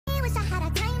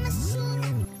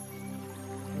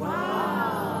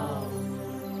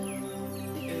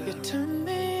Turn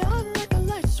me on like a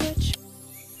light switch.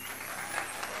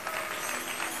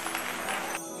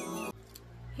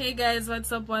 Hey guys,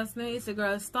 what's up, what's new? It's your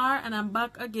girl Star and I'm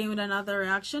back again with another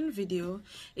reaction video.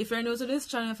 If you're new to this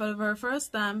channel for the very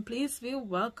first time, please feel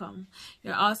welcome.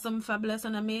 You're awesome, fabulous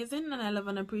and amazing, and I love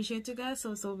and appreciate you guys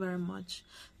so very much.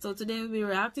 So today we'll be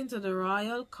reacting to the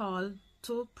Royal Call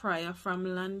to Prayer from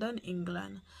London,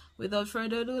 England. Without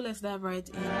further ado, let's dive right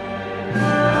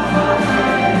in.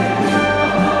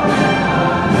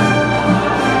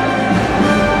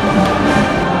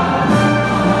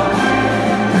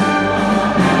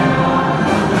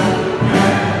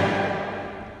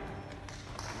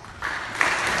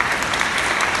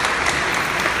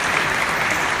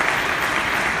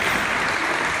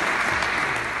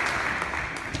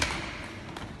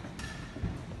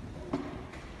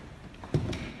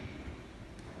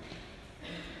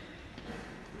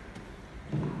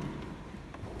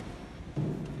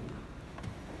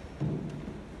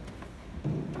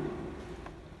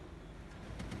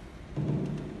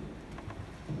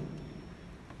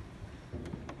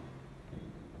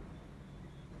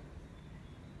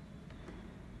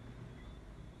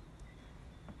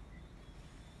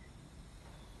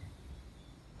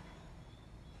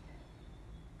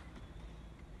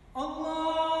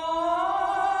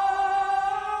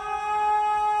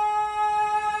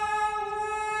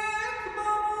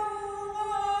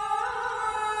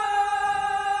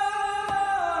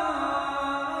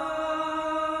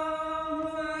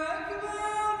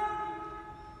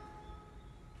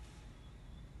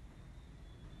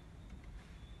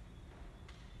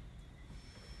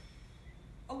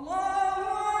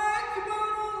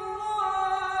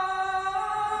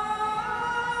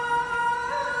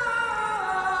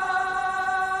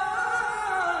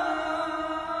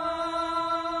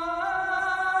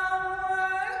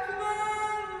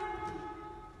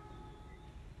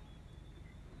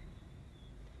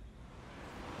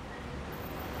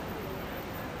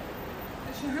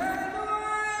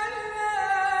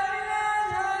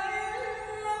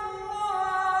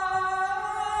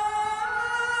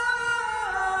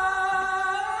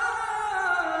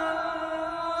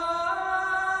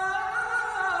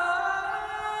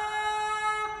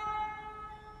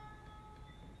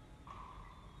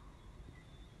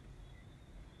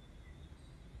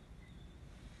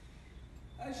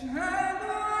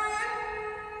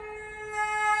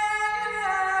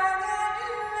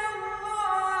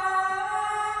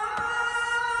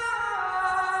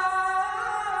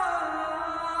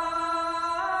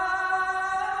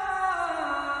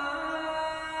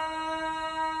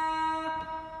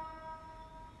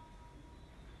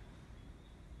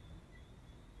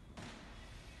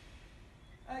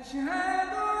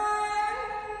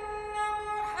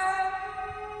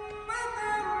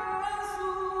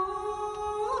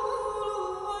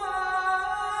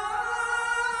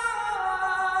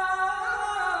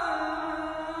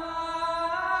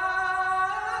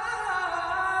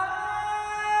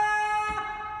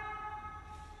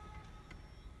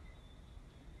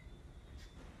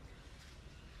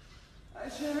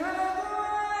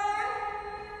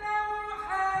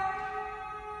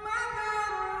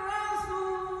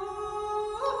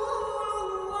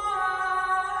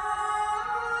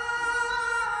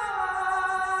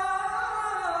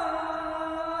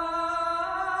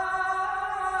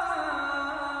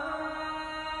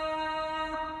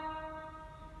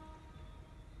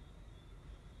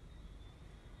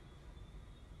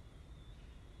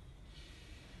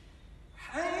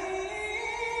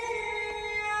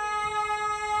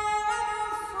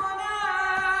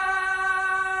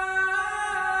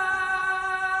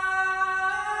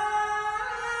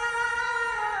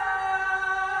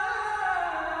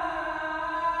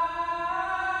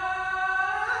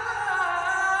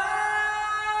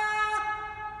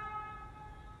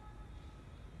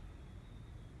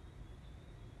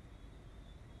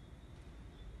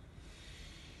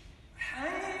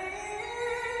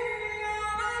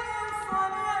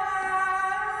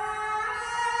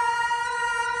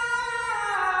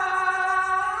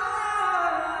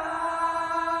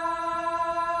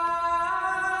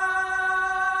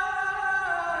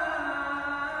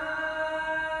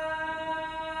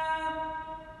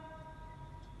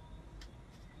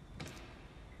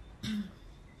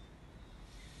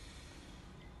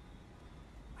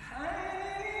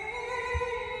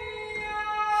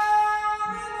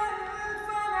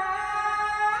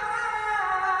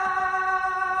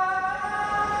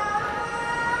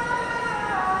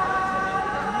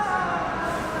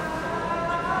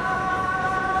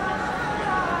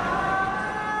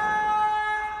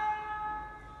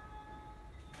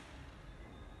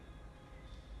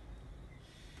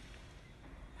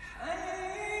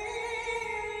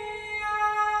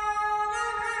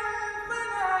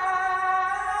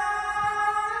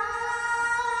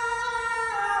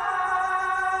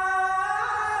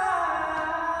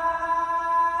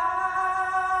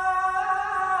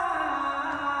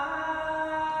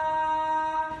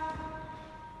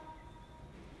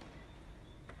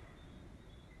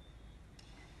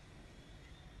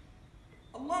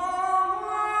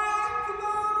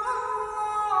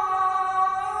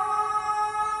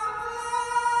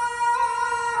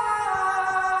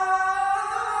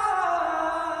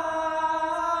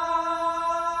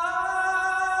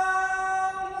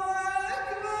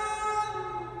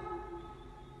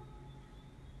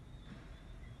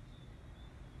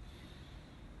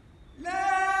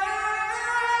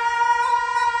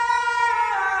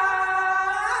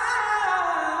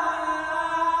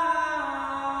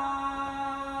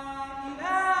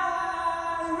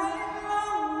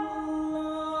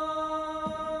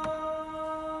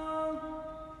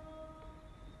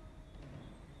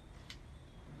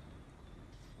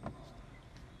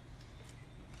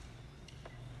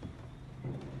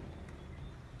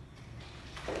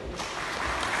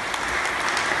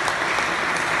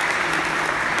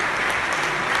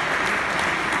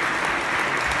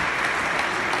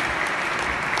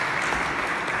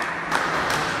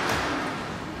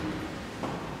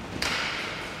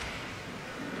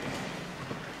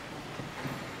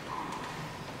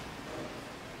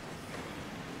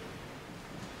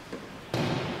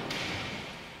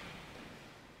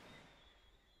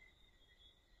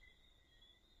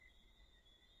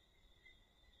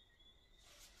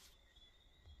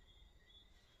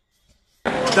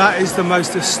 That is the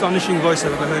most astonishing voice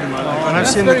I've ever heard in my life. And I've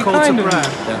That's seen the very call to kind of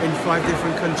prayer you. in 5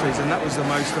 different countries, and that was the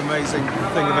most amazing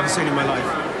thing I've ever seen in my life,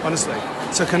 honestly.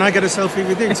 So can I get a selfie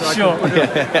with you? So Sure. I can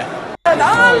put it Oh,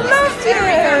 I loved you.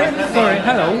 Sorry,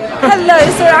 hello. Hello,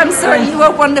 sir. I'm sorry. You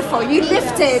were wonderful. You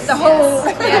lifted the whole.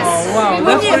 Yes. Oh, wow,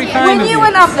 that's very kind When of you you.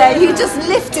 went up there, you just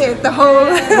lifted the whole.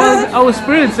 Well, our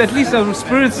spirits, at least our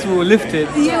spirits were lifted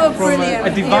You were from brilliant.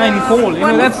 a divine You were call. You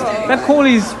know, that call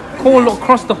is called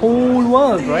across the whole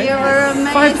world, right? You were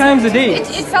amazing. 5 times a day.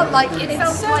 It felt like we were.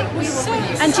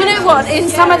 And do you know what? In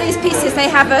some of these pieces, they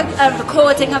have a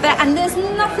recording of it, and there's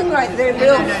nothing like the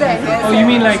real thing. Oh, you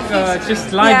mean like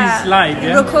just live is live,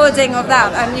 yeah? Recording of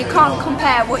that, and you can't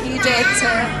compare what you did to.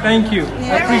 Thank you.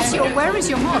 I appreciate Where is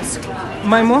your mosque?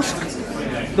 my mosque.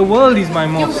 The world is my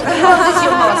mosque. What is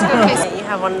your mosque? You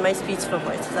have one of the most beautiful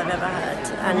voices I've ever heard.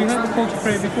 Have you heard the call to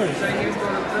prayer before?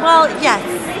 Well, yes,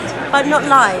 but not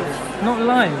live. Not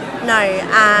live. No,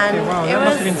 and Wow, it that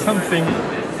must have was been something.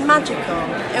 magical.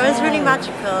 It was really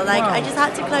magical. Like I just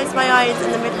had to close my eyes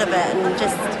in the middle of it, and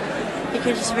just you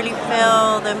could just really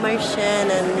feel the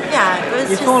emotion, and yeah, it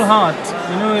was. It's just, all heart.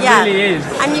 You know, it yeah, really is.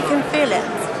 and you can feel it.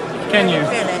 Can you?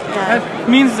 Feel it, yeah. That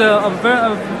means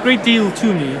a great deal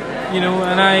to me, you know,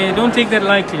 and I don't take that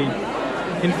lightly.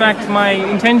 In fact, my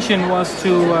intention was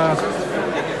to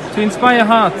inspire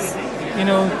hearts, you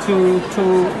know, to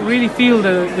really feel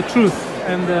the truth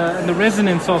and the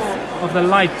resonance of the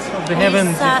light of the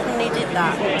heavens. You certainly did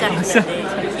that, definitely.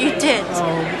 You did.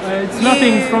 It's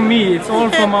nothing from me, it's all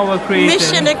from our Creator.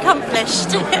 Mission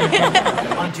accomplished.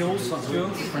 I'm Jules.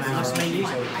 Nice to meet you. I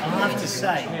have to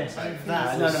say,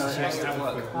 that was just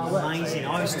amazing.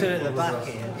 I was stood at the back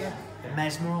here,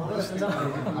 mesmerised.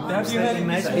 Have you heard it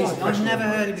Mesmerised. I've never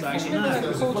heard it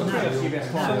before.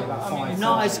 No.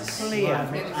 Not as clear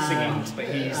and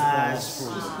as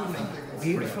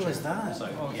beautiful as that.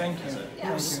 Oh, thank you.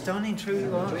 It was stunning, truly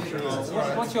was.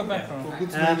 What's your background?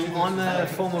 I'm a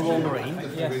former Royal Marine.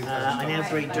 I now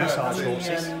breed dressage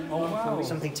horses. Oh, wow.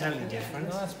 Something totally different.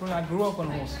 No, that's brilliant. I grew up on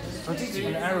horses. Oh, did you?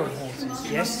 On Arab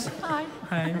horses. Yes. Hi.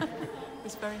 Hi. It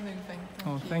was very moving.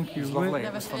 Oh, thank you. Lovely. It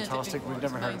Never was heard it fantastic. before. We've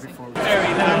never It's heard it amazing. before.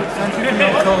 Thank you for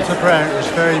your call to prayer. It was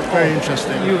very, very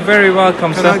interesting. You're very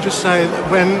welcome, Can sir. I just say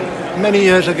that when many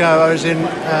years ago I was in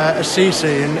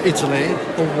Assisi in Italy,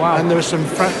 wow. and there were some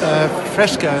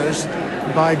frescoes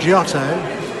by Giotto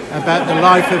about the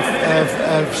life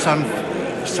of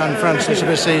San Francis of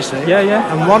Assisi. Yeah,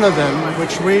 yeah. And one of them,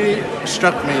 which really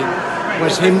struck me,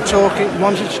 was him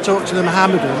wanted to talk to the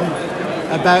Mohammedan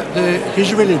about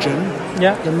his religion,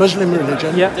 the Muslim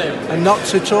religion, and not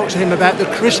to talk to him about the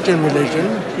Christian religion,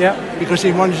 because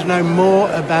he wanted to know more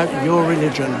about your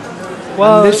religion.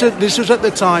 Well, and this was at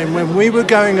the time when we were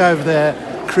going over there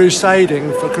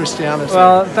crusading for Christianity.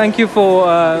 Well, thank you for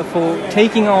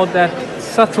taking out that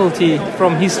subtlety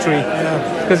from history,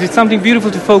 because it's something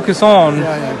beautiful to focus on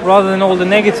rather than all the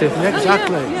negative. Yeah,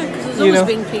 exactly. Because there's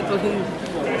always been people who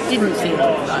didn't think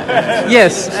like that.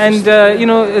 Yes, and you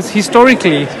know, it's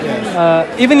historically,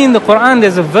 even in the Quran,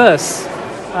 there's a verse: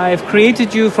 "I've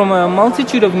created you from a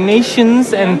multitude of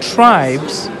nations and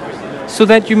tribes, so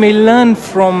that you may learn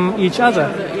from each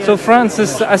other." So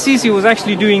Francis Assisi was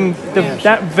actually doing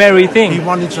that very thing. He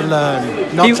wanted to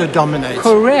learn, not to dominate.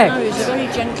 Correct. No, he's a very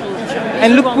gentle chap.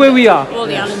 And look where we are. All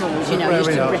the animals, you know,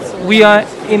 used to wrestle. We are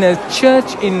in a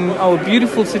church in our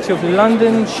beautiful city of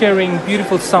London, sharing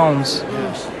beautiful sounds.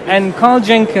 And Carl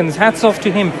Jenkins, hats off to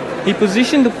him. He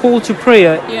positioned the call to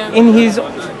prayer in his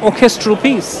orchestral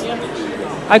piece.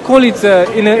 I call it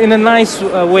in a nice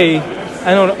way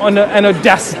an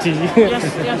audacity,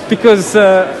 because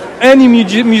any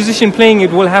musician playing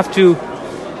it will have to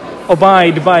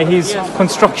abide by his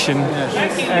construction.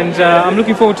 And I'm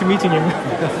looking forward to meeting him.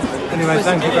 Anyway,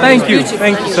 thank you. Thank you.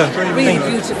 Thank you, sir. Really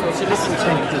beautiful to listen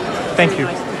to. Thank you.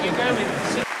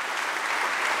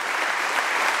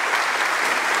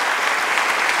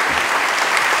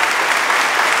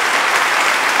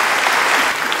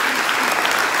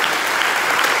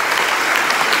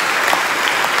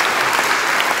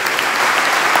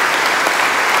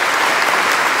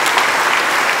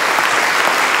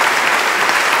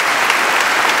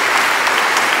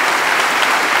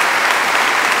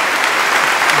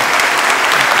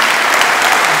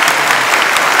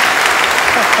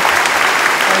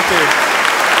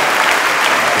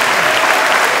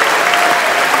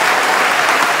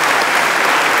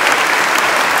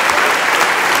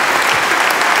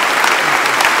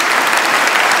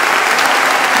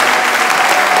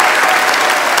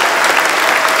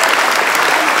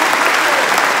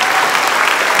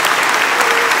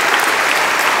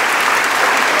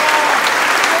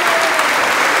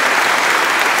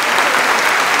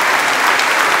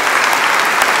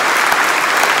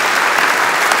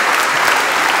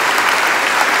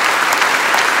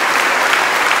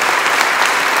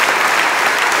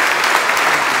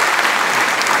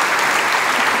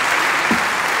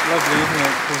 Lovely, isn't it?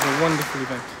 It was a wonderful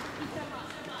event.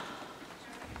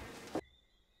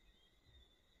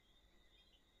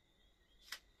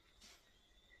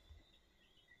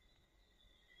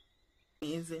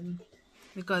 Amazing,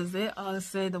 because they all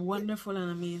said wonderful and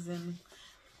amazing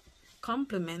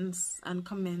compliments and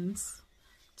comments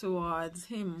towards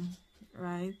him,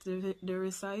 right? The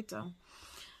reciter,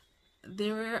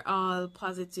 they were all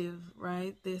positive,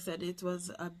 right? They said it was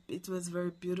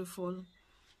very beautiful.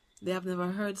 They have never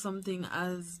heard something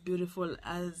as beautiful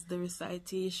as the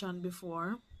recitation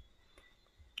before.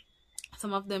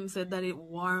 Some of them said that it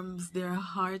warms their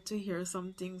heart to hear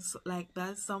something like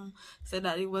that. Some said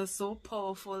that it was so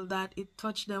powerful that it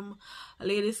touched them. A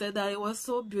lady said that it was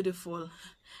so beautiful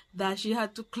that she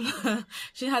had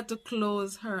to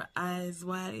close her eyes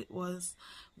while it was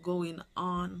going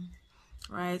on.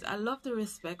 Right? I love the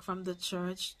respect from the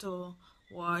church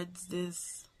towards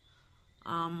this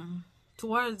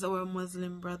towards our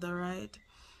Muslim brother, right?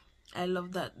 I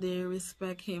love that they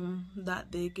respect him,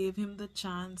 that they gave him the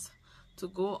chance to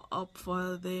go up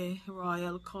for the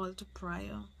royal call to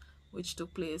prayer, which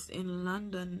took place in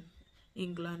London,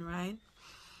 England, right?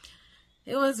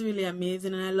 It was really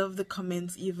amazing, and I love the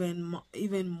comments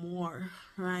even more,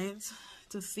 right?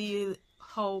 To see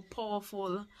how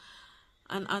powerful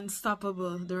and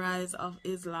unstoppable the rise of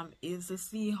Islam is, to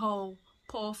see how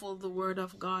powerful the word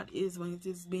of God is when it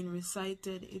is being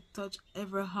recited. It touched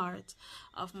every heart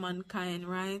of mankind,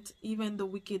 right? Even the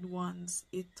wicked ones,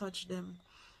 it touched them.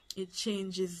 It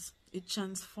changes, it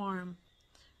transforms,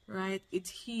 right? It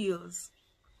heals,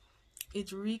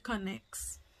 it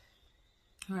reconnects,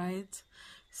 right?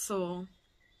 So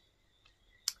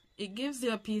it gives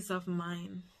you a peace of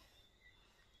mind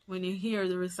when you hear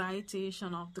the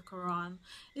recitation of the Quran.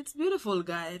 It's beautiful,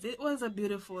 guys. It was a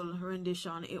beautiful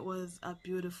rendition. It was a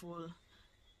beautiful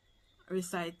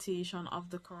recitation of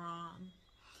the Quran,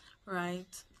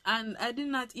 right? And I did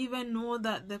not even know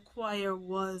that the choir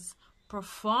was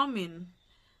performing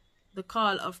the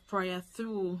call of prayer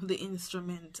through the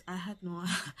instrument. I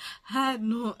had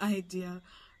no idea,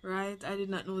 right? I did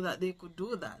not know that they could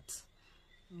do that.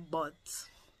 But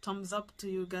thumbs up to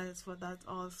you guys for that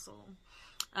also.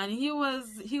 And he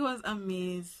was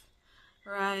amazed,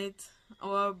 right?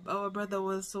 Our brother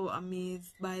was so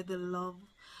amazed by the love,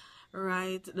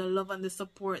 right? The love and the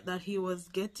support that he was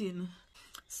getting.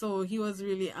 So he was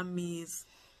really amazed.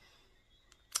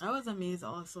 I was amazed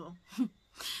also.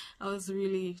 I was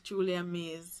really truly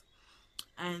amazed.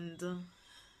 And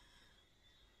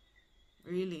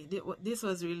really, this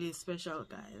was really special,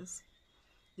 guys.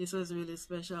 This was really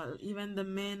special. Even the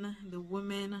men, the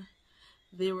women,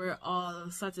 they were all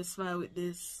satisfied with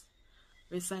this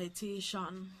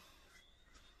recitation.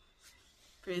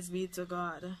 Praise be to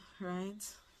God, right?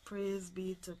 Praise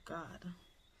be to God.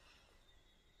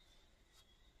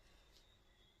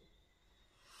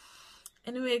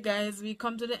 Anyway, guys, we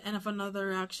come to the end of another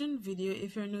reaction video.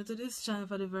 If you're new to this channel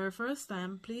for the very first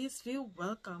time, please feel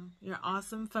welcome. You're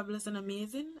awesome, fabulous, and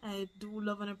amazing. I do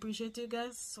love and appreciate you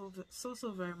guys so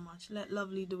very much. Let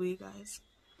lovely do it, guys.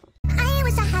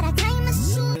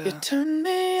 You turn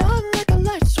me on like a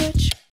light switch.